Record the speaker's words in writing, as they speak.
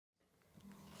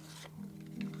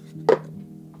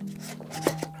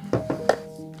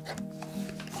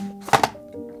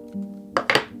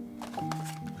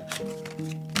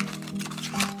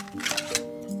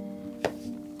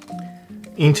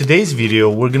In today's video,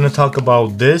 we're gonna talk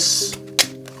about this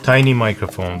tiny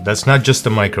microphone. That's not just a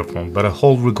microphone, but a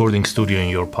whole recording studio in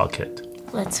your pocket.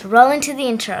 Let's roll into the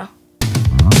intro.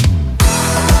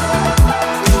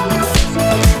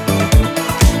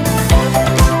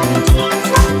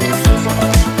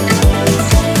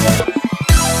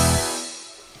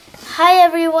 Hi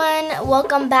everyone,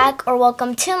 welcome back or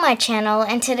welcome to my channel,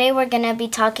 and today we're going to be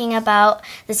talking about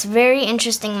this very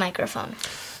interesting microphone.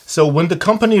 So when the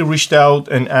company reached out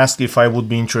and asked if I would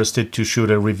be interested to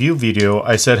shoot a review video,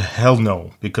 I said hell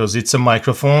no, because it's a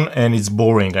microphone and it's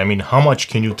boring. I mean, how much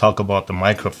can you talk about the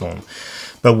microphone?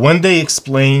 But when they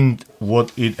explained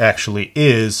what it actually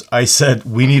is, I said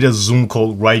we need a Zoom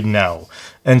call right now.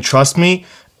 And trust me,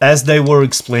 as they were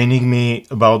explaining me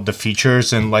about the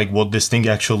features and like what this thing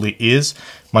actually is,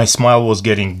 my smile was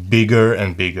getting bigger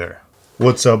and bigger.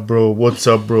 What's up, bro? What's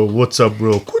up, bro? What's up,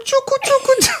 bro? Kuchu, kuchu,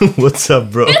 kuchu. What's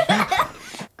up, bro?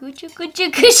 Kuchu,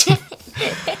 kuchu,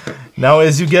 kuchu. Now,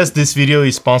 as you guessed, this video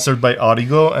is sponsored by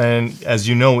Audigo, and as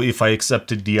you know, if I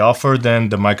accepted the offer, then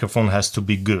the microphone has to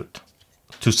be good,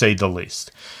 to say the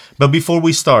least. But before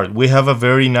we start, we have a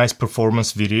very nice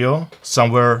performance video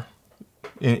somewhere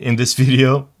in this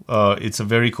video. It's a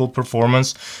very cool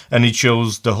performance and it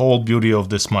shows the whole beauty of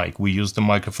this mic. We use the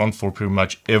microphone for pretty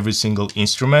much every single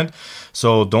instrument,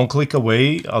 so don't click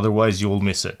away, otherwise you will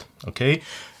miss it. Okay,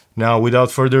 now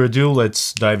without further ado,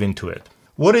 let's dive into it.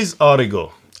 What is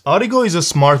Audigo? Audigo is a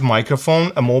smart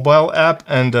microphone, a mobile app,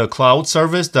 and a cloud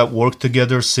service that work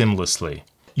together seamlessly.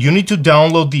 You need to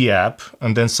download the app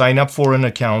and then sign up for an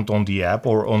account on the app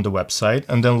or on the website,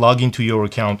 and then log into your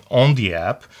account on the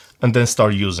app and then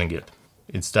start using it.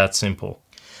 It's that simple.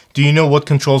 Do you know what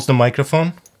controls the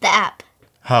microphone? The app.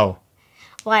 How?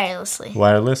 Wirelessly.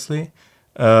 Wirelessly?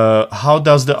 How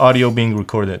does the audio being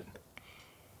recorded?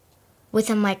 With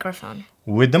a microphone.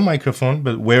 With the microphone,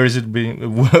 but where is it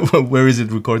being? Where is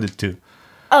it recorded to?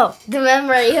 Oh, the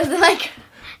memory of the microphone.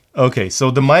 Okay,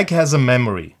 so the mic has a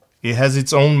memory. It has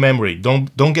its own memory.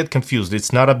 Don't get confused.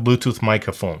 It's not a Bluetooth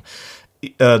microphone.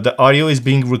 The audio is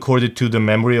being recorded to the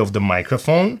memory of the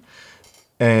microphone.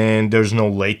 And there's no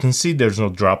latency, there's no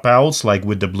dropouts like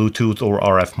with the Bluetooth or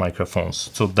RF microphones.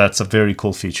 So that's a very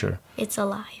cool feature. It's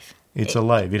alive. It's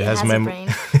alive. It has memory.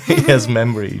 It has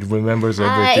memory. It remembers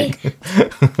everything.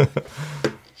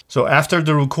 So after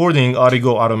the recording,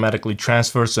 Audigo automatically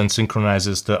transfers and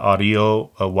synchronizes the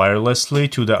audio wirelessly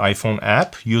to the iPhone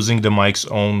app using the mic's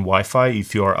own Wi-Fi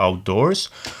if you are outdoors,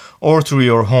 or through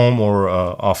your home or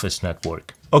office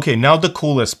network. Okay, now the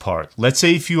coolest part. Let's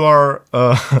say if you are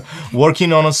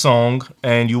working on a song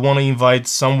and you want to invite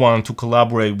someone to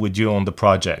collaborate with you on the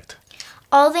project.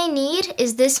 All they need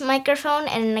is this microphone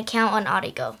and an account on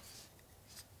Audigo.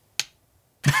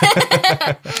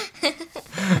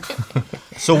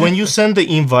 So when you send the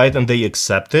invite and they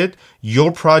accept it,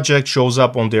 your project shows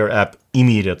up on their app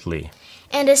immediately.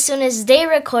 And as soon as they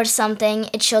record something,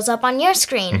 it shows up on your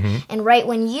screen. And right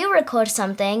when you record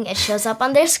something, it shows up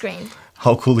on their screen.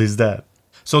 How cool is that?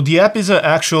 So the app is an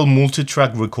actual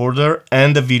multi-track recorder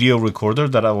and a video recorder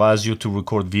that allows you to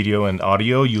record video and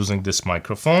audio using this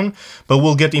microphone, but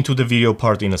we'll get into the video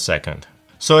part in a second.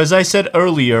 So as I said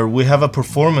earlier, we have a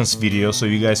performance video so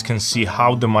you guys can see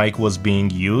how the mic was being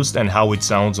used and how it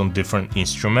sounds on different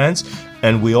instruments,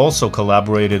 and we also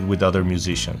collaborated with other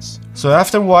musicians. So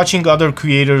after watching other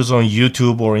creators on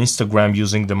YouTube or Instagram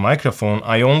using the microphone,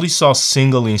 I only saw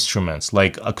single instruments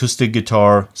like acoustic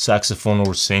guitar, saxophone,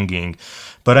 or singing.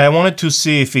 But I wanted to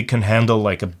see if it can handle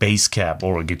like a bass cab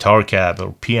or a guitar cab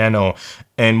or piano,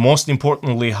 and most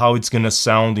importantly, how it's gonna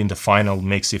sound in the final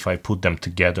mix if I put them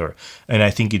together. And I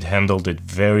think it handled it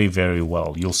very, very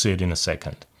well. You'll see it in a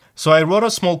second. So I wrote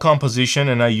a small composition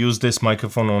and I used this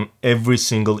microphone on every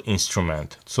single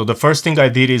instrument. So the first thing I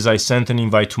did is I sent an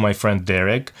invite to my friend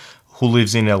Derik, who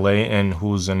lives in LA and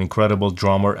who's an incredible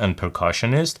drummer and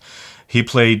percussionist. He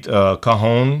played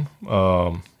cajon,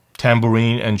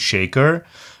 tambourine, and shaker.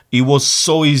 It was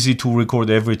so easy to record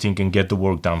everything and get the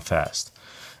work done fast.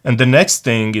 And the next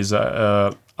thing is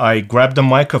I grabbed the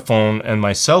microphone and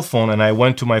my cell phone and I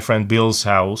went to my friend Bill's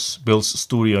house, Bill's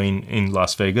studio in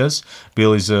Las Vegas.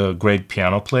 Bill is a great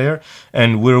piano player,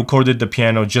 and we recorded the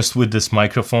piano just with this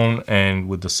microphone and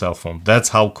with the cell phone. That's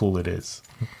how cool it is.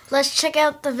 Let's check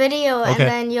out the video Okay. and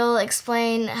then you'll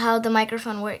explain how the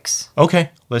microphone works.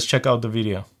 Okay, let's check out the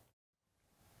video.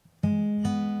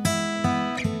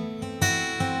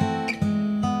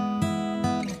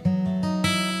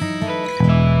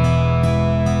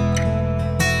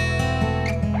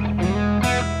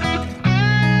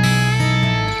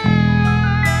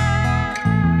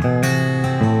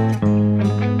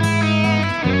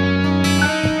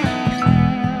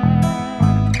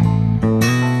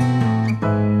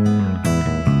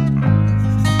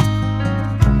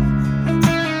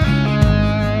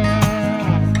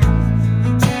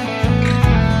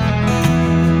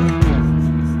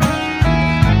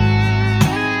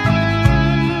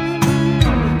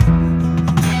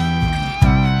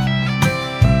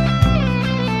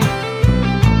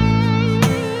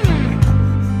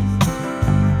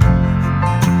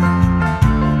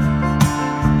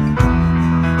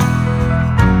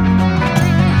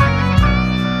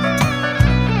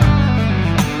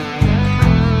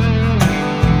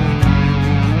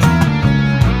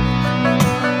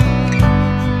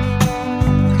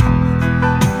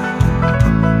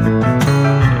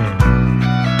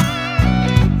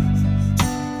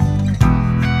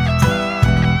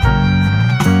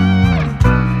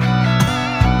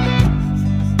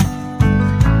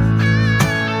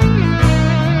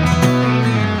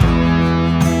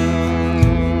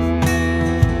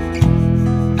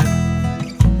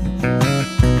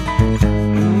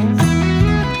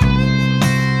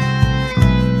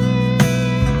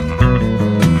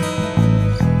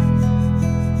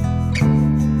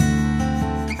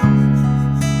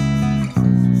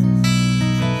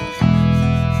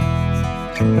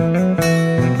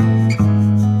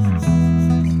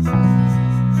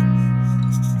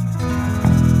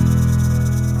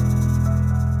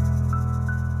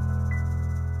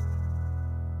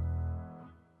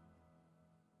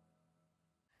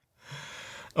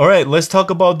 Alright, let's talk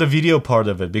about the video part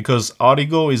of it, because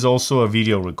Audigo is also a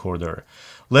video recorder.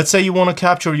 Let's say you want to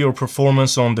capture your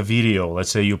performance on the video. Let's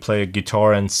say you play a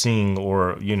guitar and sing,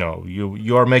 or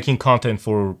you are making content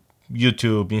for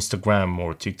YouTube, Instagram,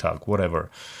 or TikTok,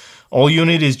 whatever. All you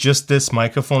need is just this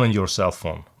microphone and your cell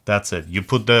phone. That's it. You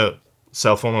put the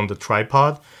cell phone on the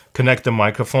tripod, connect the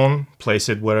microphone, place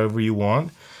it wherever you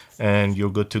want, and you're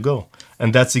good to go.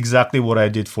 And that's exactly what I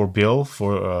did for Bill,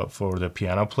 for the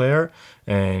piano player.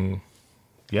 And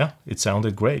yeah, it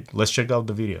sounded great. Let's check out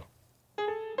the video.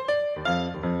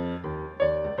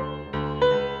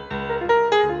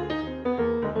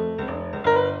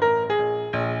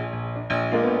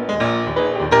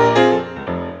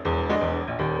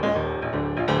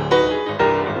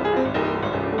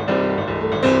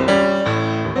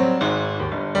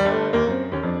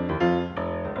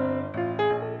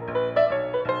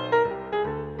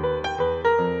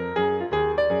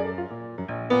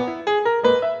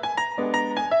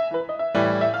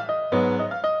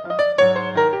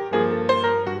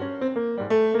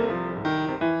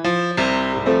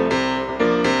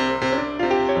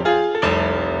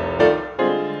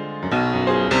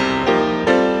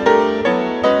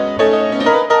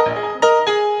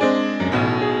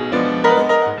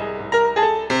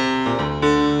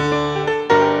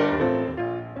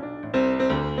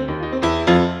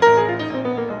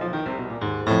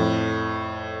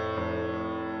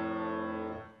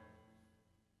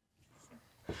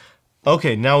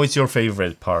 Okay, now it's your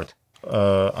favorite part.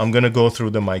 I'm gonna go through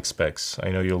the mic specs. I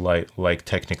know you like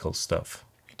technical stuff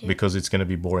because it's gonna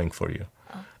be boring for you.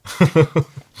 Oh.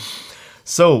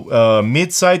 So,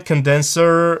 mid-side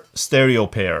condenser stereo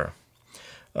pair.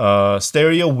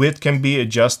 Stereo width can be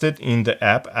adjusted in the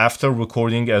app after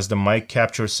recording, as the mic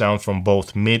captures sound from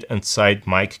both mid and side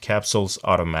mic capsules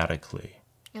automatically.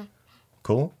 Yeah.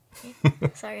 Cool?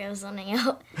 Sorry, I was zoning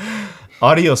out.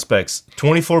 Audio specs: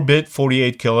 24-bit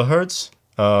 48 kilohertz,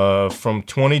 from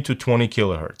 20 to 20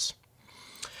 kilohertz.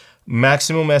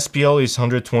 Maximum SPL is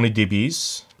 120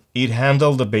 dBs. It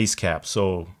handled the bass cap,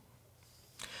 so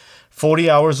 40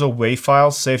 hours of WAV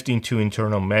files saved into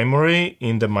internal memory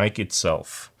in the mic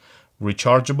itself.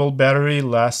 Rechargeable battery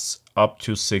lasts up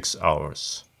to 6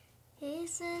 hours.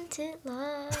 Isn't it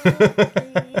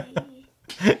lovely?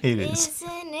 It is.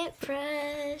 Isn't it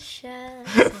precious?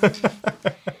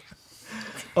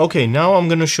 Okay, now I'm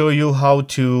going to show you how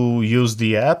to use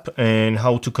the app and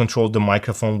how to control the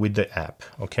microphone with the app,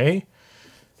 okay?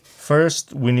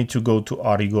 First, we need to go to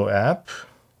Audigo app.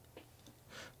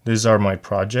 These are my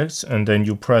projects, and then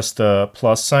you press the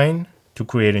plus sign to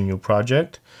create a new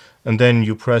project, and then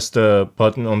you press the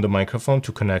button on the microphone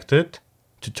to connect it,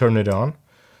 to turn it on.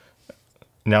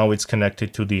 Now it's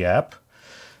connected to the app.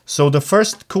 So the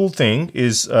first cool thing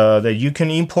is that you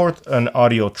can import an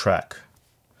audio track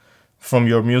from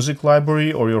your music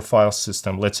library or your file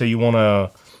system. Let's say you want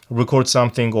to record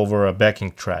something over a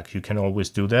backing track. You can always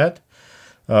do that.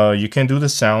 You can do the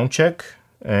sound check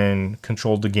and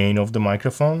control the gain of the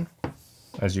microphone,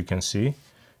 as you can see.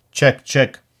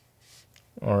 Check.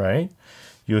 All right.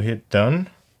 You hit done.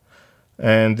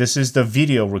 And this is the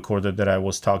video recorder that I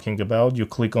was talking about. You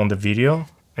click on the video,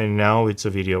 and now it's a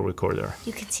video recorder.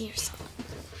 You can see yourself.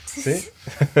 See?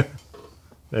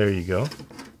 There you go.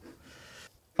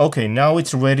 Okay, now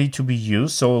it's ready to be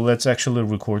used. So let's actually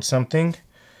record something.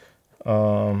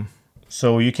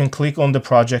 So you can click on the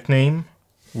project name,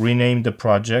 rename the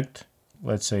project.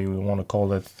 Let's say we want to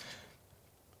call it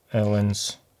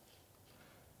Ellen's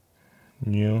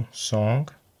New Song.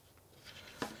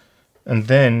 And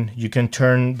then you can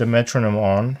turn the metronome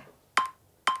on.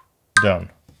 Done.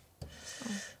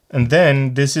 And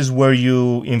then this is where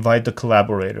you invite the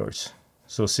collaborators.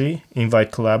 So see,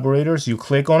 invite collaborators. You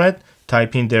click on it,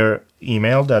 type in their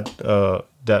email that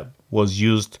was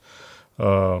used in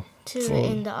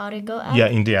the Audigo app. Yeah,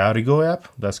 in the Audigo app.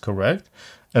 That's correct.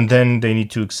 And then they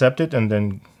need to accept it, and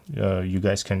then you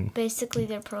guys can basically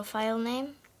their profile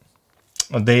name.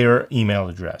 Their email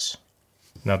address,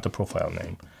 not the profile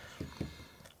name.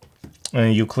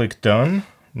 And you click done.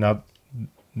 Now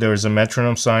there's a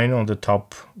metronome sign on the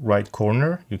top right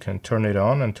corner. You can turn it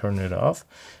on and turn it off.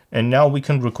 And now we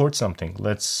can record something.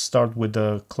 Let's start with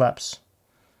the claps.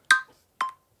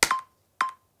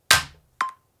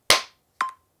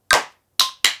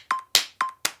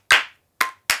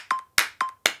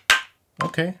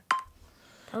 Okay.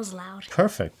 That was loud.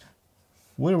 Perfect.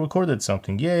 we recorded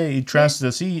something. Yay! It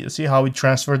see how it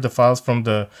transferred the files from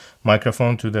the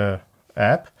microphone to the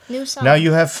app. New song. Now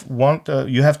you have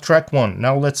you have track 1.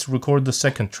 Now let's record the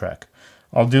second track.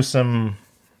 I'll do some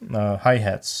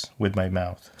hi-hats with my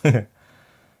mouth.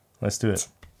 Let's do it.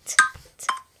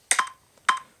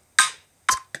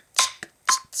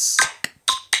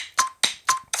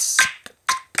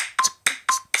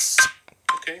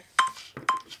 Okay.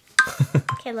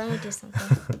 Okay, let me do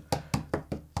something.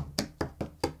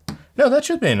 No, that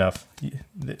should be enough.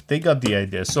 They got the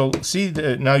idea. So see,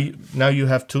 now you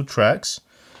have 2 tracks.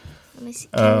 Let me see.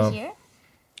 Can we hear?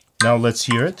 Now let's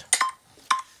hear it.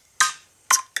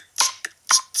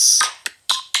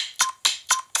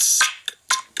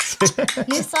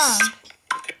 New song.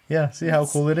 Yeah, see how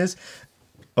cool it is?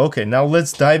 Okay, now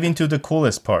let's dive into the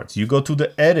coolest parts. You go to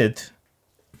the edit.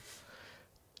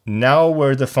 Now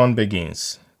where the fun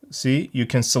begins. See, you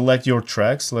can select your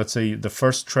tracks. Let's say the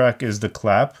first track is the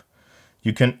clap.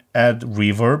 You can add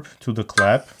reverb to the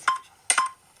clap.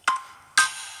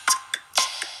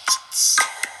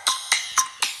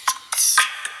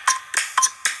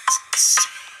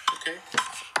 Okay.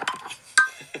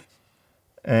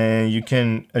 And you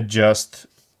can adjust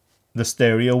the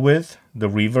stereo width, the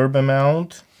reverb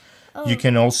amount. Oh. You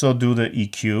can also do the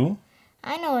EQ.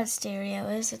 I know what stereo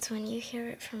is. It's when you hear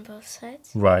it from both sides.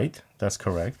 Right, that's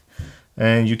correct.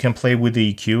 And you can play with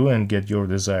the EQ and get your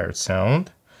desired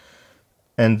sound.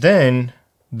 And then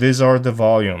these are the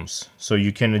volumes. So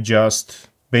you can adjust,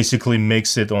 basically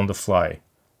mix it on the fly.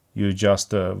 You adjust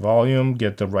the volume,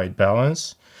 get the right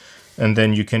balance. And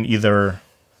then you can either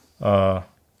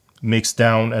mix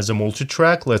down as a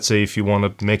multi-track. Let's say if you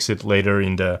want to mix it later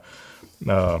in the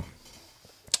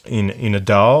in a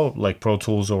DAW like Pro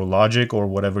Tools or Logic or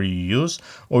whatever you use,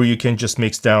 or you can just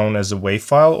mix down as a WAV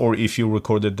file, or if you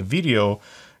recorded the video,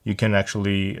 you can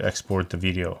actually export the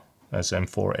video as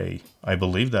M4A. I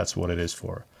believe that's what it is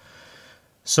for.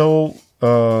 So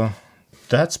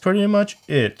that's pretty much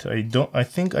it. I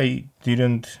think I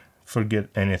didn't forget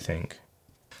anything.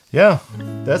 Yeah,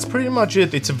 that's pretty much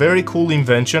it. It's a very cool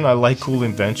invention. I like cool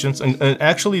inventions. And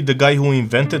actually, the guy who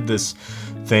invented this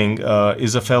thing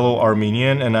is a fellow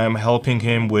Armenian, and I'm helping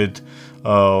him with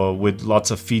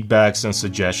lots of feedbacks and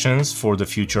suggestions for the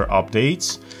future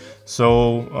updates.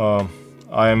 So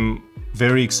I'm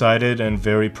very excited and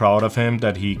very proud of him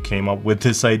that he came up with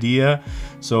this idea.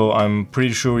 So I'm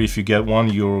pretty sure if you get one,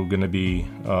 you're gonna be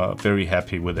very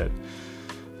happy with it.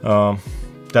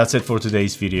 That's it for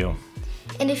today's video.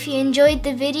 And if you enjoyed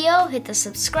the video, hit the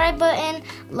subscribe button,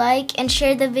 like, and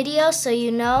share the video so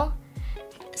you know.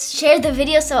 Share the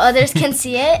video so others can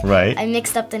see it. Right. I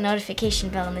mixed up the notification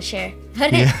bell and the share.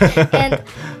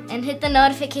 and hit the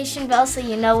notification bell so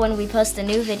you know when we post a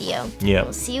new video. Yeah.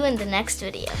 We'll see you in the next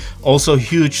video. Also,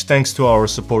 huge thanks to our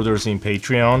supporters in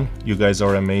Patreon. You guys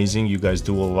are amazing. You guys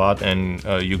do a lot, and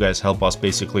you guys help us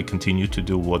basically continue to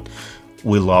do what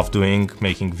we love doing,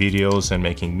 making videos and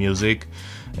making music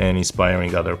and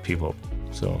inspiring other people.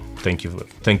 So thank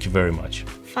you very much.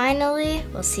 Finally,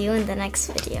 we'll see you in the next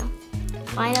video.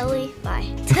 Finally, bye.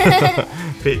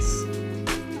 Peace.